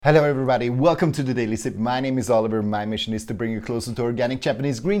Hello everybody, welcome to the Daily Sip. My name is Oliver. My mission is to bring you closer to organic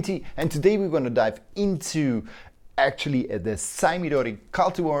Japanese green tea, and today we're going to dive into the Saimidori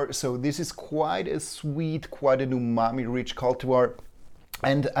cultivar. So this is quite a sweet, quite an umami-rich cultivar.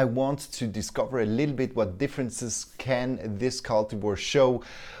 And I want to discover a little bit what differences can this cultivar show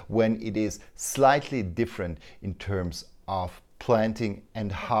when it is slightly different in terms of planting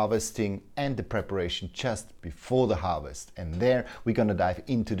and harvesting and the preparation just before the harvest. And there we're gonna dive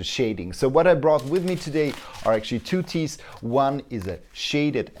into the shading. So what I brought with me today are actually two teas. One is a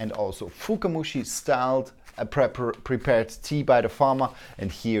shaded and also fukamushi styled prepared tea by the farmer,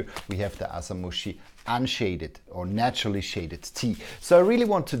 and here we have the Asamushi unshaded or naturally shaded tea. So I really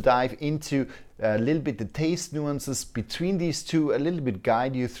want to dive into a little bit the taste nuances between these two, a little bit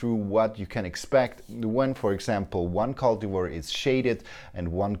guide you through what you can expect when, for example, one cultivar is shaded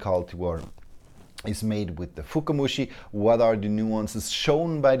and one cultivar is made with the fukamushi. What are the nuances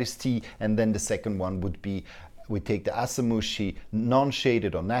shown by this tea? And then the second one would be we take the Asamushi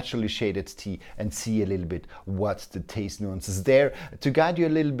non-shaded or naturally shaded tea and see a little bit what's the taste nuances there to guide you a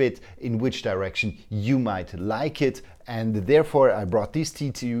little bit in which direction you might like it. And therefore I brought these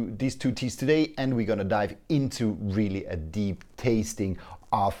two teas today, and we're gonna dive into really a deep tasting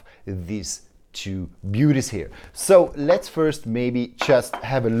of these two beauties here. So let's first maybe just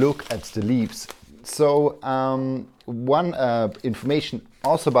have a look at the leaves. So one information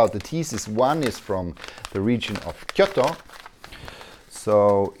also about the teas is one is from the region of Kyoto.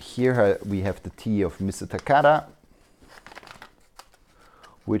 So here we have the tea of Mr. Takada,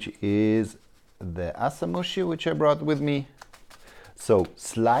 which is the Asamushi, which I brought with me. So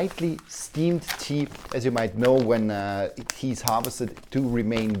slightly steamed tea. As you might know, when tea is harvested to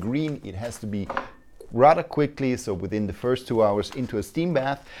remain green, it has to be rather quickly, so within the first 2 hours, into a steam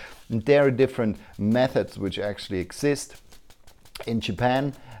bath. And there are different methods which actually exist in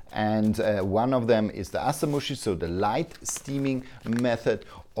Japan, and one of them is the Asamushi, so the light steaming method,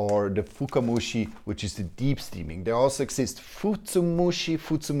 or the Fukamushi, which is the deep steaming. There also exists Futsumushi.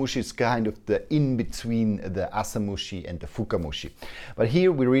 Futsumushi is kind of the in-between the Asamushi and the Fukamushi. But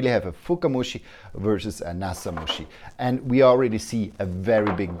here we really have a Fukamushi versus an Asamushi. And we already see a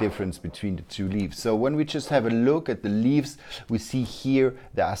very big difference between the two leaves. So when we just have a look at the leaves, we see here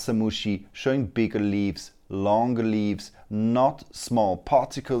the Asamushi showing bigger leaves, longer leaves, not small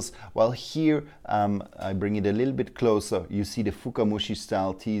particles, while here I bring it a little bit closer. You see the Fukamushi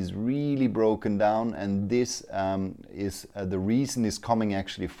style tea is really broken down, and this is the reason is coming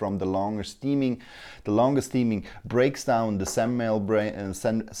actually from the longer steaming. The longer steaming breaks down the cell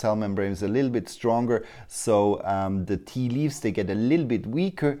membranes a little bit stronger, so the tea leaves, they get a little bit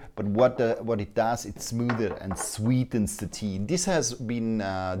weaker, but what it does, it smoother and sweetens the tea. This has been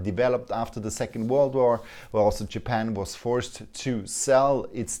developed after the Second World War, where also Japan was forced to sell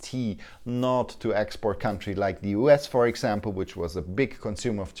its tea not to export country like the US, for example, which was a big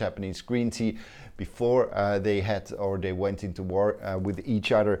consumer of Japanese green tea before they went into war with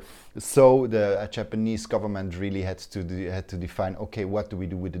each other. So the Japanese government really had to define, okay, what do we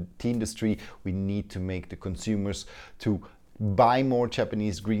do with the tea industry? We need to make the consumers to buy more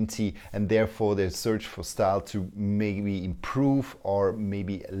Japanese green tea, and therefore they search for style to maybe improve or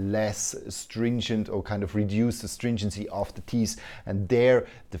maybe less stringent or kind of reduce the stringency of the teas. And there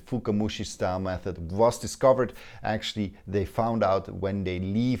the Fukamushi style method was discovered. Actually, they found out when they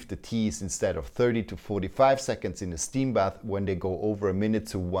leave the teas instead of 30 to 45 seconds in a steam bath, when they go over a minute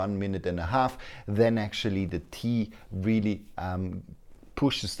to 1 minute and a half, then actually the tea really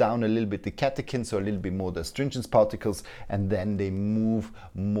pushes down a little bit the catechins, so a little bit more the astringent particles, and then they move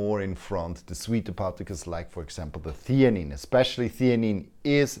more in front the sweeter particles, like for example the theanine. Especially theanine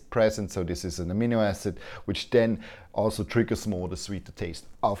is present, so this is an amino acid which then also triggers more the sweeter taste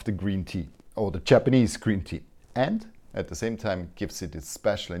of the green tea or the Japanese green tea, and at the same time gives it its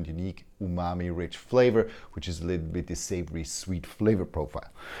special and unique umami rich flavor, which is a little bit the savory sweet flavor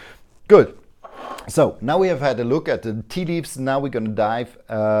profile. Good. So now we have had a look at the tea leaves. Now we're going to dive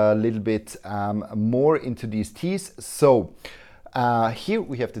a little bit more into these teas. So here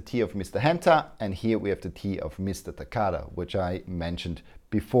we have the tea of Mr. Henta, and here we have the tea of Mr. Takada, which I mentioned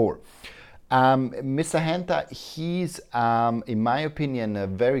before. Mr. Henta, he's, in my opinion, a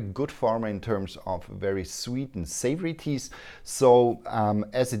very good farmer in terms of very sweet and savory teas. So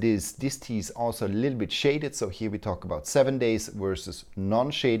as it is, this tea is also a little bit shaded. So here we talk about 7 days versus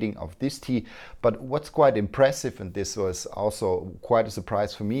non-shading of this tea. But what's quite impressive, and this was also quite a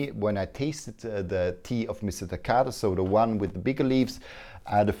surprise for me, when I tasted the tea of Mr. Takada, so the one with the bigger leaves,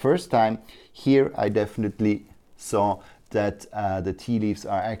 the first time, here I definitely saw that the tea leaves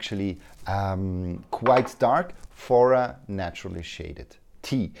are actually quite dark for a naturally shaded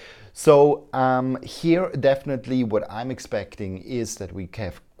tea. So here definitely what I'm expecting is that we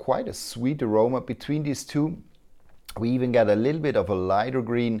have quite a sweet aroma between these two. We even get a little bit of a lighter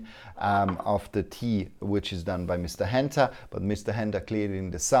green of the tea, which is done by Mr. Henta, but Mr. Henta clearly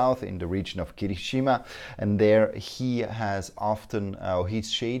in the south, in the region of Kirishima, and there he has often, he's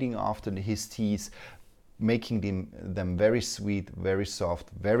shading often his teas, making them very sweet, very soft,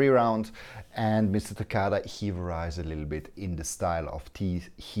 very round. And Mr. Takada, he varies a little bit in the style of tea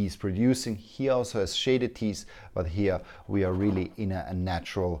he's producing. He also has shaded teas, but here we are really in a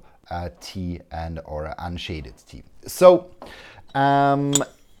natural tea and or an unshaded tea. So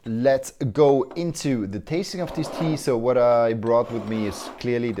let's go into the tasting of this tea. So what I brought with me is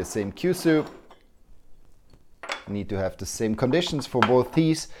clearly the same Kyushu. Need to have the same conditions for both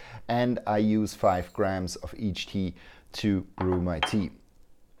teas, and I use 5 grams of each tea to brew my tea.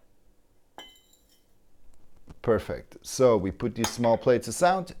 Perfect. So we put these small plates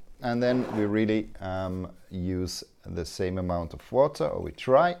aside, and then we really use the same amount of water, or we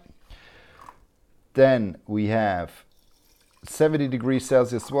try. Then we have 70 degrees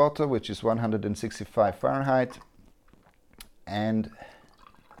Celsius water, which is 165 Fahrenheit, and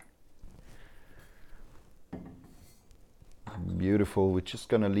beautiful. We're just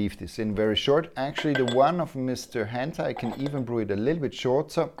gonna leave this in very short. Actually, the one of Mr. Henta, I can even brew it a little bit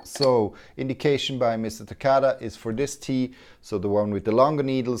shorter. So indication by Mr. Takada is for this tea, so the one with the longer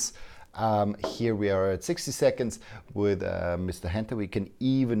needles. Here we are at 60 seconds. With Mr. Henta, we can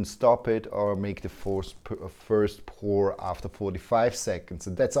even stop it or make the first pour after 45 seconds.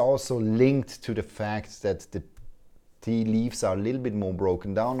 And that's also linked to the fact that the tea leaves are a little bit more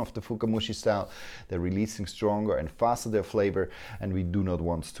broken down of the Fukamushi style. They're releasing stronger and faster their flavor, and we do not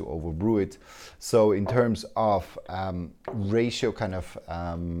want to overbrew it. So in terms of ratio, kind of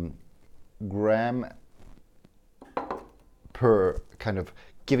gram per kind of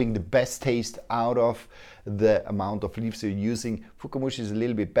giving the best taste out of the amount of leaves you're using, Fukamushi is a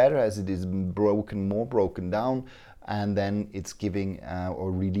little bit better as it is more broken down, and then it's giving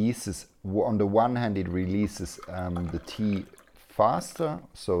or releases, on the one hand it releases the tea faster,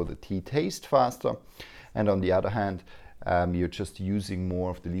 so the tea tastes faster, and on the other hand you're just using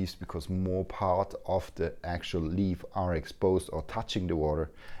more of the leaves because more part of the actual leaf are exposed or touching the water,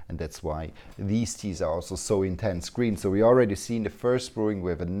 and that's why these teas are also so intense green. So we already see in the first brewing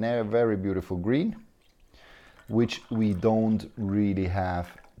we have a very beautiful green, which we don't really have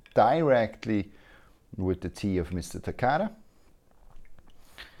directly with the tea of Mr. Takada.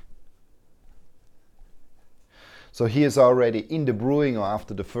 So here's already in the brewing, or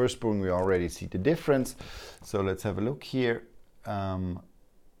after the first brewing, we already see the difference. So let's have a look here. When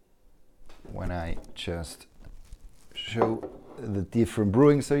I just show the different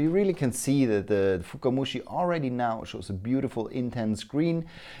brewing, so you really can see that the Fukamushi already now shows a beautiful intense green.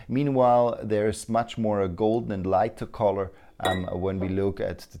 Meanwhile, there's much more a golden and lighter color when we look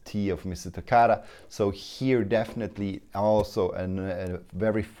at the tea of Mr. Takada. So here definitely also a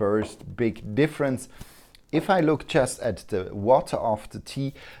very first big difference. If I look just at the water of the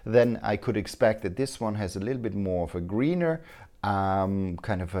tea, then I could expect that this one has a little bit more of a greener,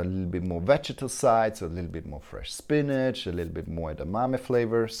 kind of a little bit more vegetal side, so a little bit more fresh spinach, a little bit more edamame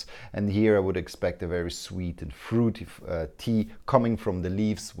flavors. And here I would expect a very sweet and fruity tea coming from the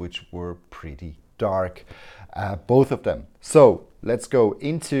leaves, which were pretty dark, both of them. So let's go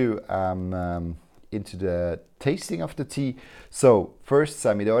into the tasting of the tea. So first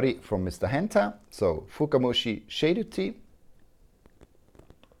Samidori from Mr. Henta, so Fukamushi shaded tea.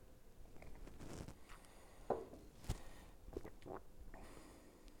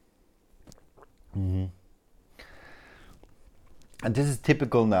 And this is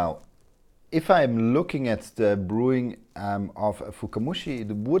typical now. If I'm looking at the brewing of a Fukamushi,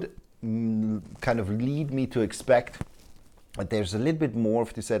 it would kind of lead me to expect that there's a little bit more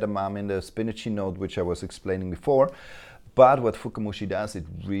of this edamame in the spinachy note, which I was explaining before. But what Fukamushi does, it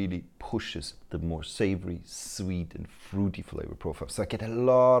really pushes the more savory, sweet and fruity flavor profile. So I get a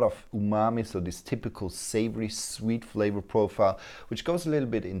lot of umami, so this typical savory, sweet flavor profile, which goes a little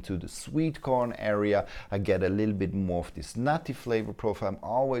bit into the sweet corn area. I get a little bit more of this nutty flavor profile. I'm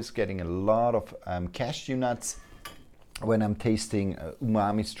always getting a lot of cashew nuts when I'm tasting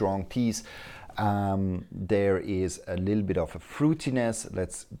umami strong teas. There is a little bit of a fruitiness.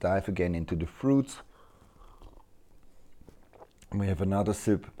 Let's dive again into the fruits. We have another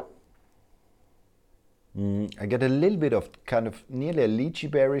sip. I get a little bit of kind of nearly a lychee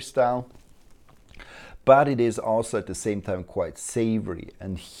berry style, but it is also at the same time quite savory.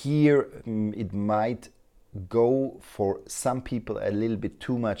 And here it might go for some people a little bit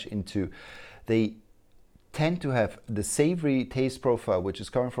too much into, they tend to have the savory taste profile, which is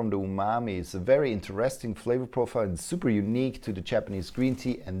coming from the umami. It's a very interesting flavor profile and super unique to the Japanese green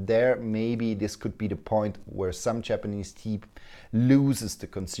tea. And there, maybe this could be the point where some Japanese tea loses the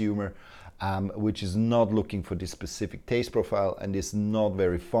consumer, which is not looking for this specific taste profile and is not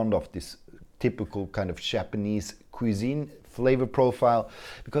very fond of this typical kind of Japanese cuisine flavor profile,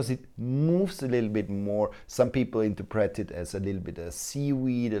 because it moves a little bit more. Some people interpret it as a little bit of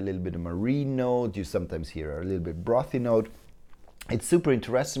seaweed, a little bit of marine note. You sometimes hear a little bit brothy note. It's super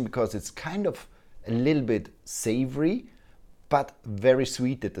interesting because it's kind of a little bit savory, but very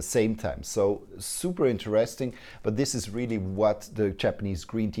sweet at the same time. So super interesting, but this is really what the Japanese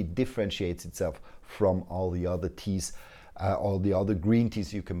green tea differentiates itself from all the other teas, all the other green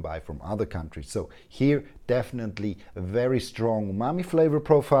teas you can buy from other countries. So here, definitely a very strong umami flavor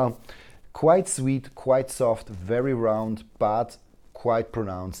profile, quite sweet, quite soft, very round, but quite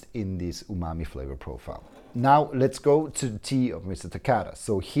pronounced in this umami flavor profile. Now let's go to the tea of Mr. Takada.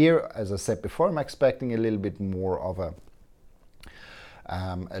 So here, as I said before, I'm expecting a little bit more of a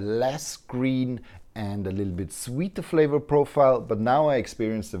less green and a little bit sweeter flavor profile, but now I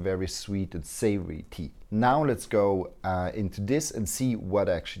experienced a very sweet and savory tea. Now let's go into this and see what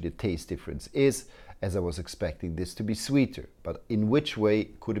actually the taste difference is, as I was expecting this to be sweeter. But in which way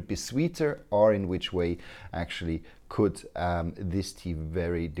could it be sweeter, or in which way actually could this tea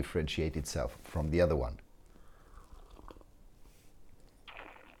very differentiate itself from the other one?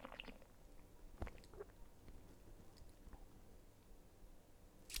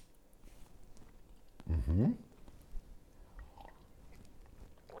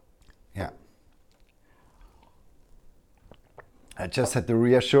 Yeah. I just had to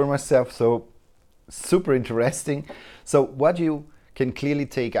reassure myself, so super interesting. So what you can clearly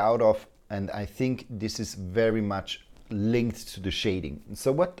take out of, and I think this is very much linked to the shading.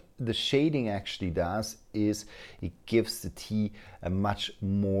 So what the shading actually does is it gives the tea a much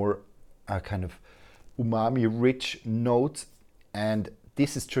more kind of umami rich note, and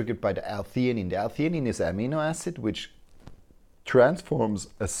this is triggered by the L-theanine. The L-theanine is an amino acid which transforms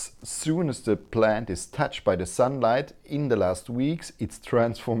as soon as the plant is touched by the sunlight. In the last weeks, it's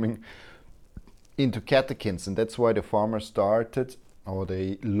transforming into catechins, and that's why the farmers started, or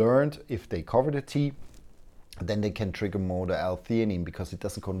they learned, if they cover the tea, then they can trigger more the L-theanine, because it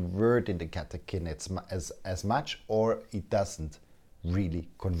doesn't convert into catechin as much, or it doesn't really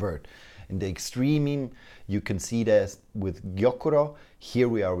convert. In the extreme, you can see that with Gyokuro. Here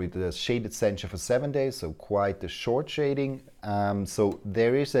we are with the shaded sencha for 7 days, so quite a short shading. So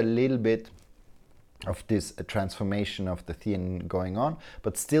there is a little bit of this transformation of the theanine going on,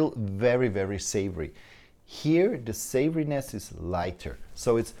 but still very, very savory. Here, the savoriness is lighter,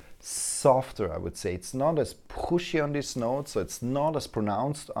 so it's softer, I would say. It's not as pushy on this note, so it's not as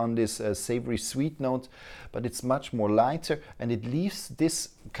pronounced on this savory sweet note, but it's much more lighter, and it leaves this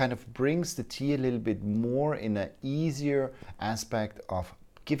kind of brings the tea a little bit more in an easier aspect of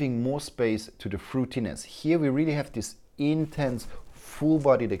giving more space to the fruitiness. Here we really have this intense,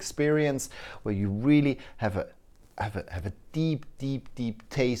 full-bodied experience where you really have a deep, deep, deep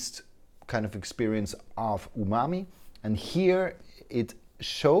taste kind of experience of umami, and here it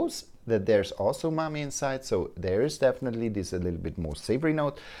shows that there's also umami inside, so there is definitely this a little bit more savory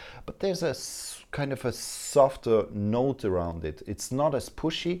note, but there's a kind of a softer note around it. It's not as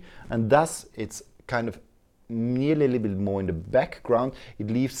pushy, and thus it's kind of nearly a little bit more in the background.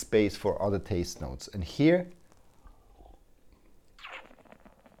 It leaves space for other taste notes, and here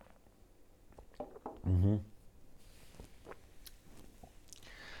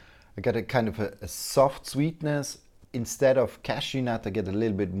I get a kind of a soft sweetness. Instead of cashew nut, I get a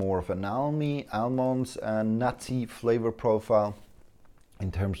little bit more of an almond nutty flavor profile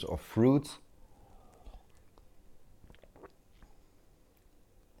in terms of fruits.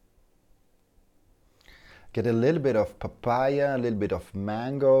 Get a little bit of papaya, a little bit of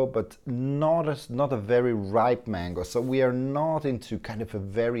mango, but not a very ripe mango. So we are not into kind of a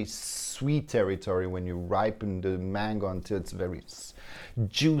very sweet territory when you ripen the mango until it's very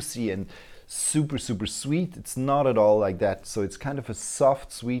juicy and super, super sweet. It's not at all like that. So it's kind of a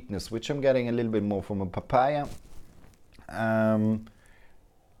soft sweetness, which I'm getting a little bit more from a papaya.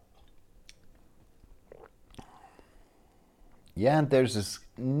 Yeah, and there's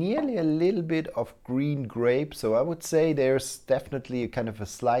nearly a little bit of green grape. So I would say there's definitely a kind of a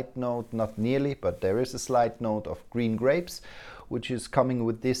slight note, not nearly, but there is a slight note of green grapes, which is coming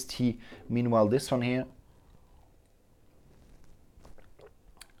with this tea. Meanwhile, this one here,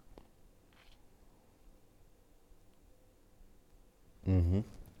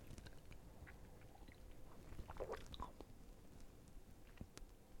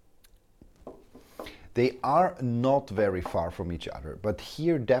 They are not very far from each other, but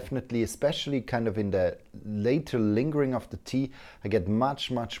here definitely, especially kind of in the later lingering of the tea, I get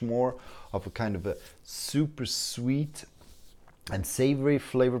much more of a kind of a super sweet and savory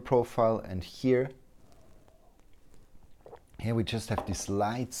flavor profile. And here we just have this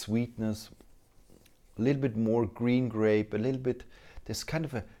light sweetness, a little bit more green grape, a little bit, there's kind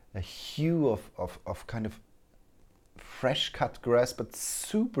of a hue of kind of fresh cut grass, but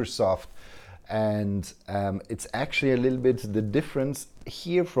super soft. And it's actually a little bit the difference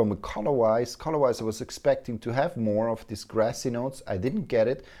here from a color-wise. Color-wise, I was expecting to have more of these grassy notes. I didn't get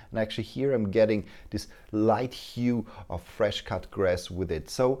it. And actually here I'm getting this light hue of fresh cut grass with it.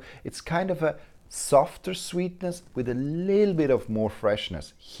 So it's kind of a softer sweetness with a little bit of more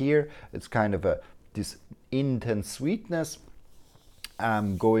freshness. Here it's kind of this intense sweetness.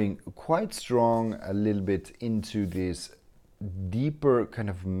 I'm going quite strong a little bit into this deeper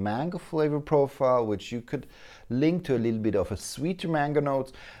kind of mango flavor profile, which you could link to a little bit of a sweeter mango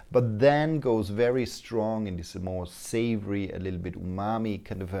notes, but then goes very strong in this more savory, a little bit umami,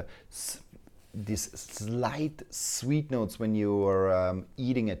 kind of this slight sweet notes. When you are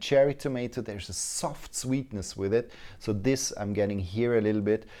eating a cherry tomato, there's a soft sweetness with it. So this I'm getting here a little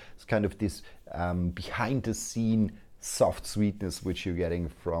bit. It's kind of this behind the scene soft sweetness which you're getting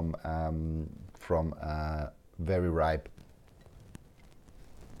from very ripe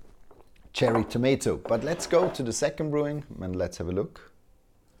cherry tomato. But let's go to the second brewing and let's have a look.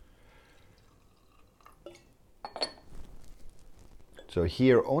 So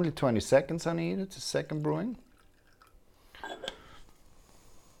here only 20 seconds are needed, the second brewing.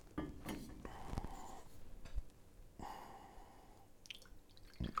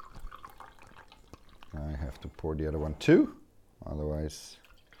 I have to pour the other one too, otherwise.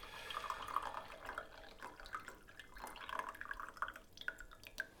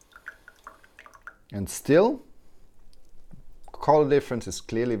 And still, color difference is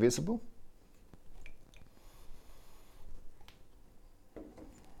clearly visible.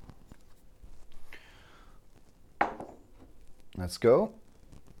 Let's go.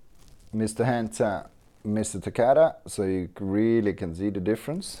 Mr. Henta, Mr. Takada, so you really can see the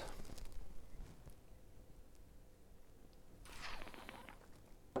difference.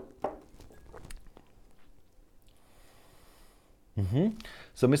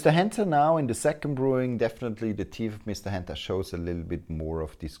 So Mr. Henta now in the second brewing, definitely the tea of Mr. Henta shows a little bit more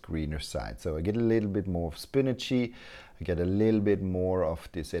of this greener side. So I get a little bit more of spinachy, I get a little bit more of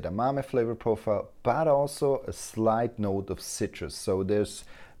this edamame flavor profile, but also a slight note of citrus. So there's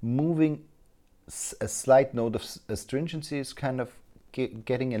moving a slight note of astringency is kind of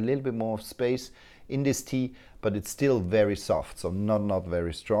getting a little bit more of space in this tea, but it's still very soft, so not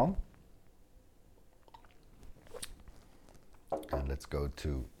very strong. And let's go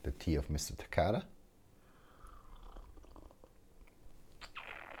to the tea of Mr. Takada.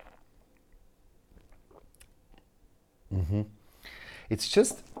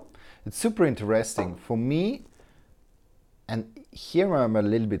 It's super interesting for me. And here I'm a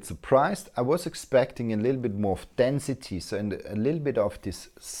little bit surprised. I was expecting a little bit more of density, so and a little bit of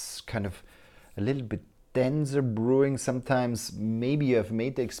this kind of a little bit denser brewing. Sometimes maybe you have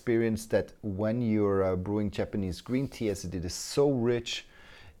made the experience that when you're brewing Japanese green tea, as it is so rich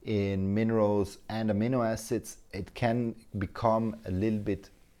in minerals and amino acids, it can become a little bit,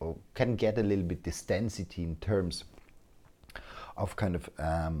 or can get a little bit this density in terms of kind of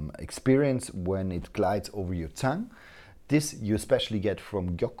experience when it glides over your tongue. This you especially get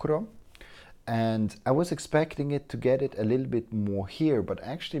from Gyokuro. And I was expecting it to get it a little bit more here, but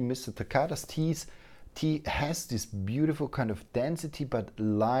actually Mr. Takada's tea has this beautiful kind of density, but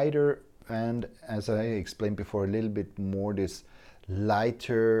lighter, and as I explained before, a little bit more this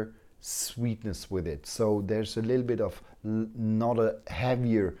lighter sweetness with it. So there's a little bit of not a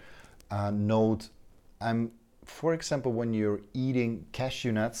heavier note. For example, when you're eating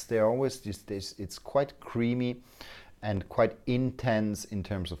cashew nuts, they're always this it's quite creamy and quite intense in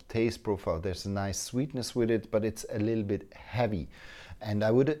terms of taste profile. There's a nice sweetness with it, but it's a little bit heavy. And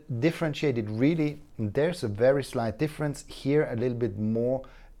I would differentiate it really. There's a very slight difference here, a little bit more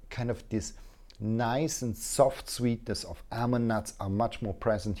kind of this nice and soft sweetness of almond nuts are much more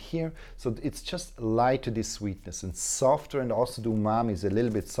present here. So it's just lighter, this sweetness, and softer, and also the umami is a little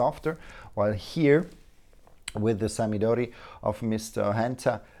bit softer. While here with the Samidori of Mr.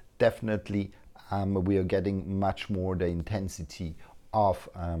 Henta, definitely we are getting much more the intensity of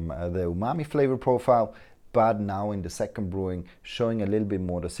the umami flavor profile. But now in the second brewing, showing a little bit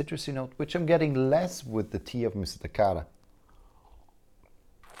more the citrusy note, which I'm getting less with the tea of Mr. Takada.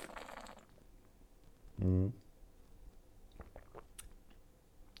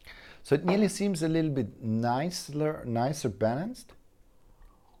 So So it nearly seems a little bit nicer balanced.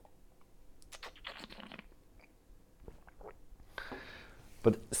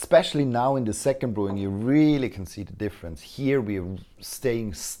 But especially now in the second brewing, you really can see the difference. Here we are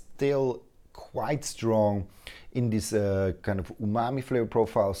staying still quite strong in this kind of umami flavor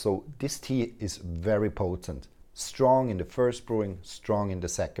profile. So this tea is very potent. Strong in the first brewing, strong in the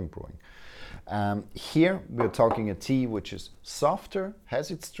second brewing. Here we're talking a tea which is softer,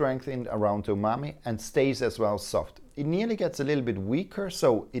 has its strength in around the umami, and stays as well soft. It nearly gets a little bit weaker,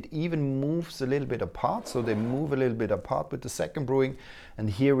 so it even moves a little bit apart. So they move a little bit apart with the second brewing. And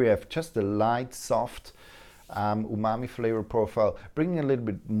here we have just a light, soft umami flavor profile, bringing a little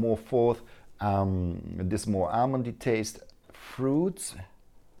bit more forth this more almondy taste, fruits.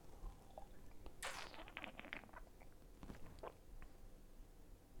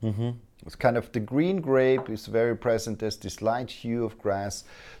 It's kind of the green grape is very present. There's this light hue of grass.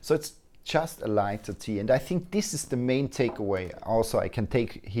 So it's just a lighter tea. And I think this is the main takeaway also I can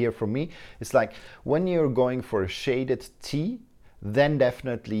take here from me. It's like when you're going for a shaded tea, then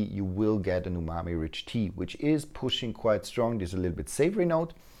definitely you will get an umami rich tea, which is pushing quite strong. There's a little bit savory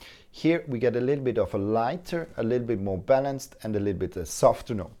note. Here we get a little bit of a lighter, a little bit more balanced, and a little bit a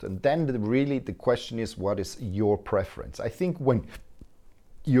softer note. And then really the question is, what is your preference? I think when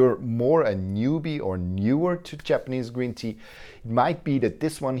you're more a newbie or newer to Japanese green tea, it might be that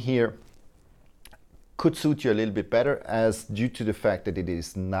this one here could suit you a little bit better, as due to the fact that it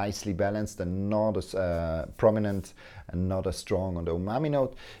is nicely balanced and not as prominent and not as strong on the umami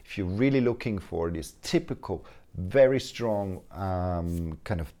note. If you're really looking for this typical, very strong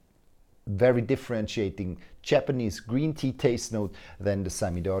kind of very differentiating Japanese green tea taste note, then the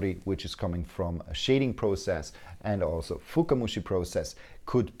Samidori, which is coming from a shading process and also Fukamushi process,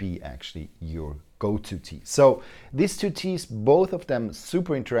 could be actually your go-to tea. So these two teas, both of them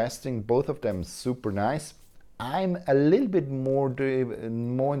super interesting, both of them super nice. I'm a little bit more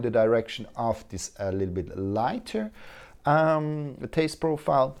in the direction of this a little bit lighter taste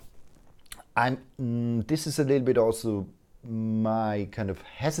profile. This is a little bit also my kind of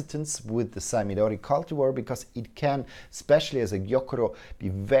hesitance with the Samidori cultivar, because it can, especially as a gyokuro, be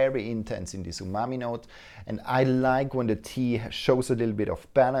very intense in this umami note. And I like when the tea shows a little bit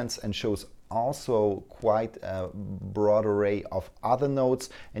of balance and shows also quite a broad array of other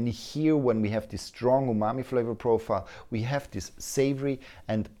notes. And here, when we have this strong umami flavor profile, we have this savory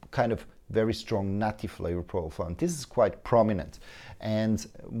and kind of very strong nutty flavor profile, and this is quite prominent. And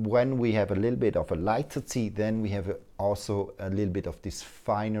when we have a little bit of a lighter tea, then we have also a little bit of this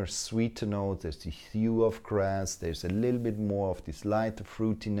finer, sweeter note. There's the hue of grass, there's a little bit more of this lighter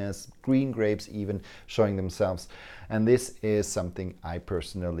fruitiness, green grapes even showing themselves. And this is something I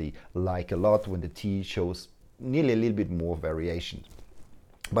personally like a lot, when the tea shows nearly a little bit more variation.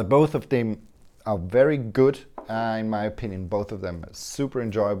 But both of them are very good, in my opinion. Both of them are super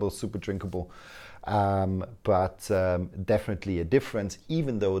enjoyable, super drinkable, but definitely a difference,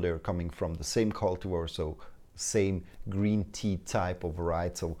 even though they're coming from the same cultivar, so same green tea type of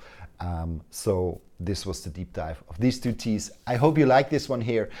varietal. So this was the deep dive of these two teas. I hope you like this one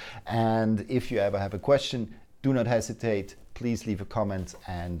here, and if you ever have a question, do not hesitate. Please leave a comment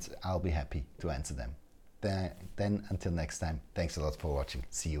and I'll be happy to answer them. Then until next time, thanks a lot for watching.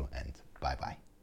 See you and bye bye.